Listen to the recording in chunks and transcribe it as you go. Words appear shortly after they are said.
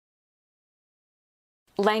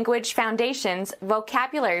Language Foundations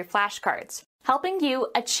Vocabulary Flashcards, helping you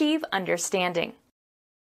achieve understanding.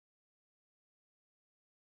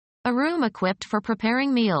 A room equipped for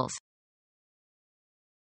preparing meals.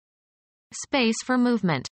 Space for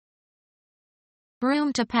movement.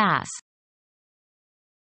 Room to pass.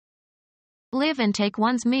 Live and take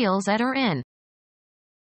one's meals at or in.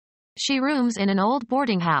 She rooms in an old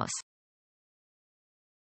boarding house.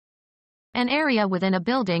 An area within a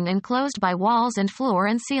building enclosed by walls and floor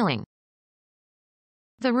and ceiling.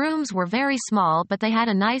 The rooms were very small, but they had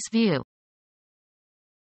a nice view.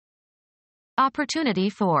 Opportunity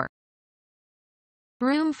for.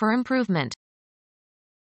 Room for improvement.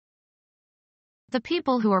 The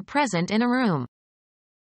people who are present in a room.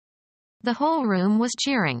 The whole room was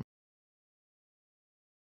cheering.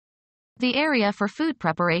 The area for food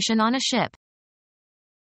preparation on a ship.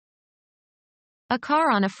 A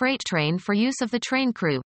car on a freight train for use of the train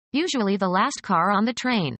crew, usually the last car on the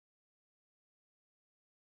train.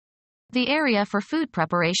 The area for food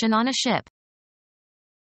preparation on a ship.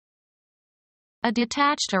 A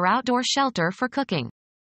detached or outdoor shelter for cooking.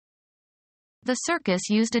 The circus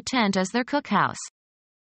used a tent as their cookhouse.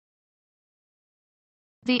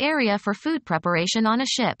 The area for food preparation on a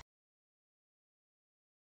ship.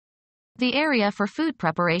 The area for food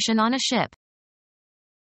preparation on a ship.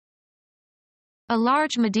 A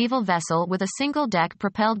large medieval vessel with a single deck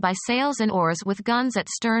propelled by sails and oars with guns at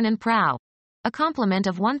stern and prow. A complement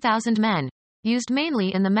of 1,000 men, used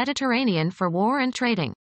mainly in the Mediterranean for war and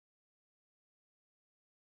trading.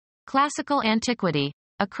 Classical antiquity,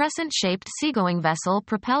 a crescent-shaped seagoing vessel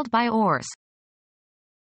propelled by oars.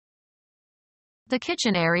 The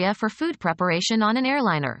kitchen area for food preparation on an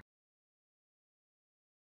airliner.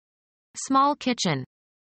 Small kitchen.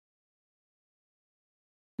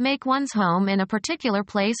 Make one's home in a particular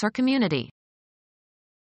place or community.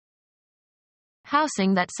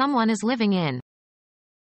 Housing that someone is living in.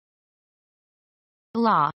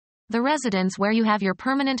 Law. The residence where you have your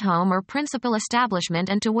permanent home or principal establishment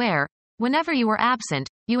and to where, whenever you are absent,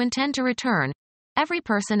 you intend to return. Every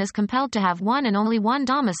person is compelled to have one and only one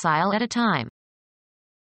domicile at a time.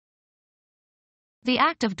 The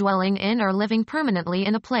act of dwelling in or living permanently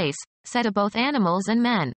in a place, said of both animals and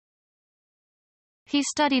men. He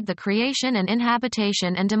studied the creation and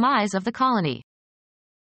inhabitation and demise of the colony.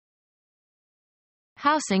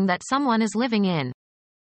 Housing that someone is living in.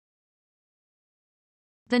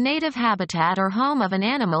 The native habitat or home of an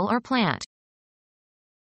animal or plant.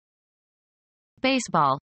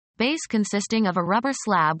 Baseball. Base consisting of a rubber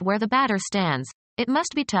slab where the batter stands. It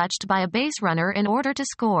must be touched by a base runner in order to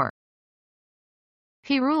score.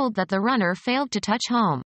 He ruled that the runner failed to touch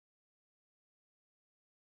home.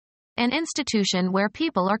 An institution where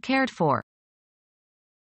people are cared for.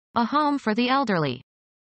 A home for the elderly.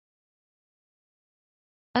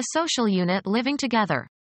 A social unit living together.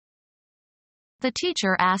 The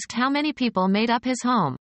teacher asked how many people made up his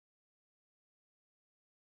home.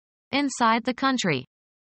 Inside the country.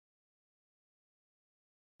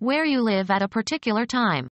 Where you live at a particular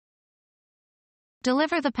time.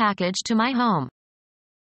 Deliver the package to my home.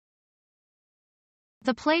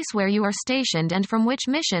 The place where you are stationed and from which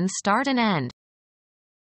missions start and end.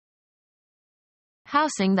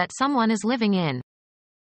 Housing that someone is living in.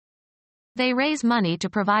 They raise money to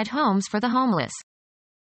provide homes for the homeless.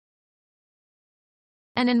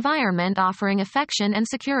 An environment offering affection and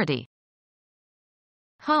security.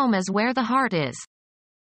 Home is where the heart is.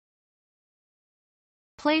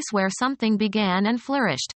 Place where something began and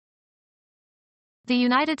flourished. The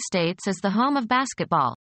United States is the home of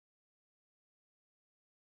basketball.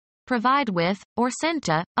 Provide with, or send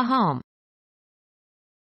to, a home.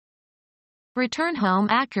 Return home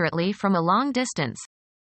accurately from a long distance.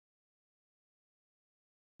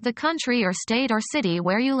 The country or state or city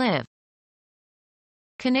where you live.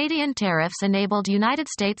 Canadian tariffs enabled United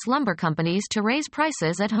States lumber companies to raise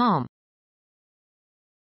prices at home.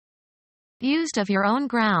 Used of your own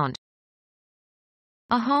ground.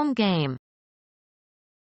 A home game.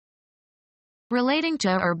 Relating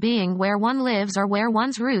to or being where one lives or where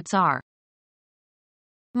one's roots are.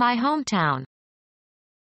 My hometown.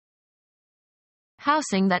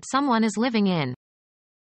 Housing that someone is living in.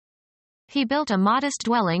 He built a modest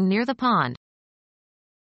dwelling near the pond.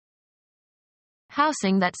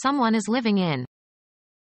 Housing that someone is living in.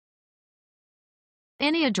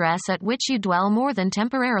 Any address at which you dwell more than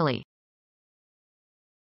temporarily.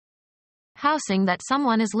 Housing that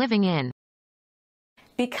someone is living in.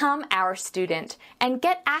 Become our student and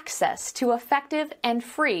get access to effective and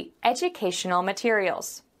free educational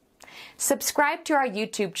materials. Subscribe to our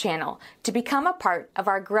YouTube channel to become a part of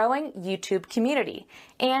our growing YouTube community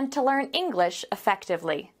and to learn English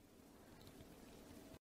effectively.